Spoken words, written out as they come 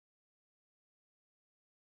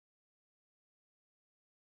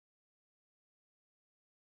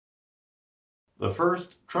The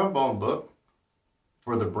first trombone book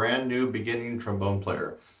for the brand new beginning trombone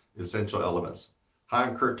player, Essential Elements. Hi,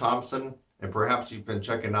 I'm Kurt Thompson, and perhaps you've been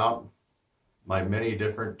checking out my many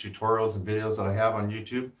different tutorials and videos that I have on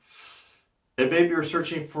YouTube. And maybe you're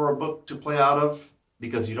searching for a book to play out of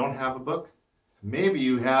because you don't have a book. Maybe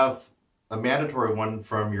you have a mandatory one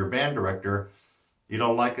from your band director. You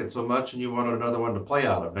don't like it so much and you want another one to play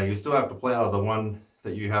out of. Now you still have to play out of the one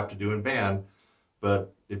that you have to do in band,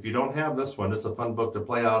 but if you don't have this one, it's a fun book to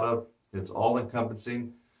play out of. It's all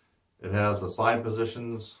encompassing. It has the slide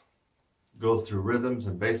positions, goes through rhythms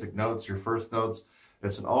and basic notes, your first notes.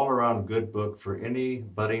 It's an all-around good book for any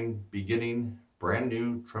budding, beginning, brand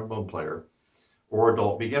new trombone player or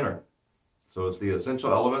adult beginner. So it's the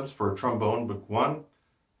Essential Elements for Trombone Book 1.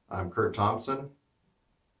 I'm Kurt Thompson,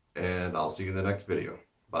 and I'll see you in the next video.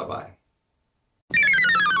 Bye-bye.